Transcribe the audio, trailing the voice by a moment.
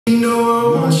You know I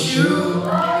want you.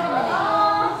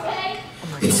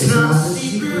 It's not a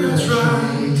secret I try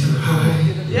to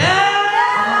hide.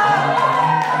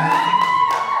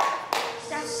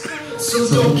 So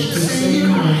don't you say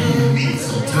my hands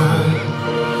are tied.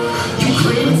 You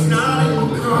claim it's not in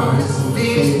the cards.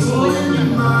 Things pulling your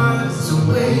minds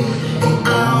away and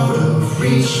out of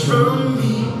reach from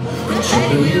me. But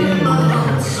you're here in my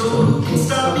heart, so who can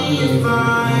stop me if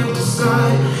I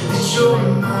decide that you're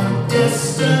my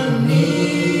destiny?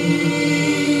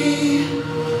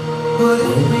 What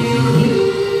if we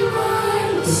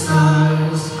rewrite the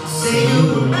stars? Say you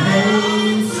were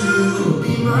meant to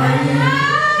be mine.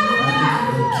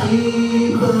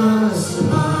 Keep us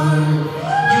apart.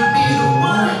 You'd be the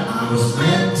one I was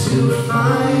meant to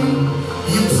find.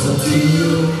 It's up to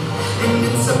you, and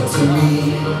it's up to me.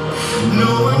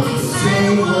 No one can say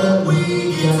what we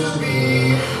get to be.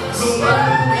 So why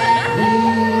don't we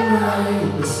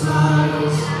rewrite the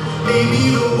stars? Maybe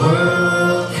the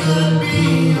world could be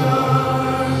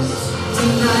ours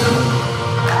tonight.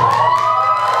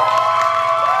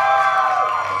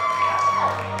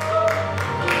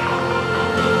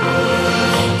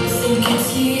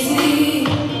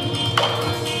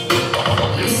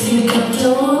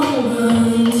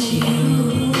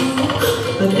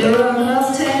 But there are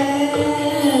mountains,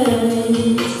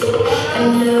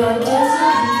 and there are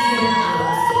deserts we can't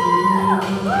cross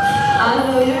through. I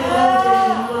know you're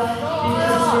wondering why,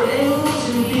 because we're able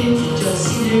to be just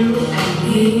you and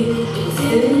me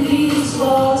within these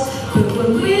walls. But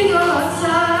when we go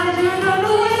outside, you're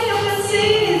gonna wake up and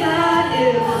see that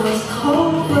it was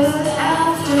hopeless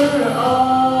after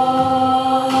all.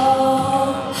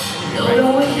 No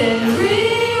one can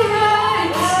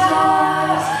rewrite the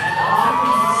stars.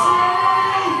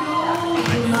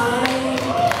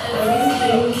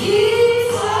 Everything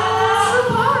keeps us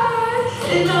apart,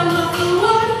 and I'm not the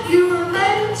one you were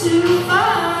meant to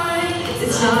find.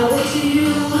 It's not up to you,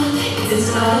 it's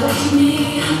not up to me.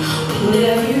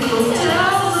 Whatever you both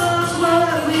tell us what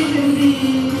we can be.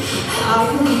 How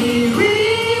can we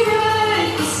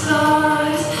rewrite the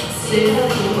stars? Say that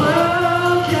the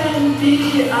world can be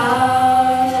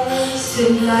ours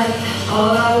tonight.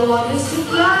 All I want is to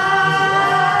fly.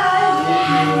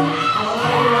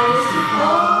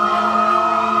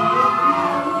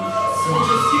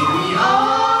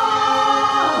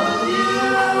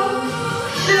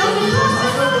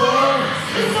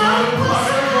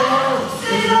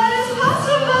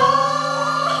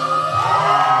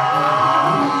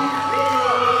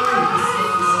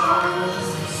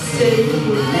 Say you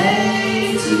were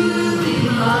made to be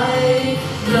mine.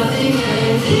 Nothing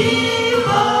can keep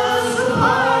us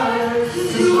apart.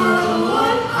 'Cause you were the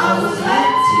one I was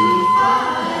meant to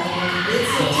find.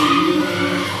 It's up to you,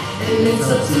 and it's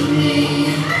up to me.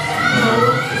 No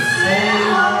one can say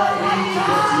what we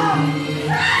got to be.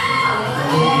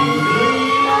 We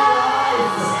rewrite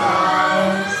the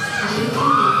stars, and the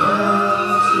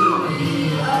world to be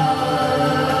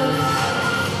ours.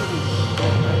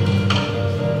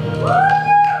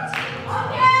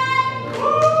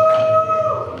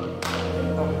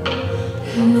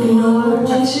 You know I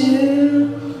want you.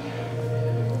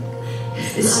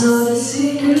 It's not a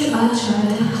secret I try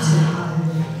to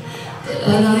hide,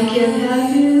 but I can't have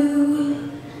you.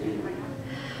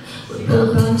 We're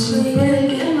both bound to break.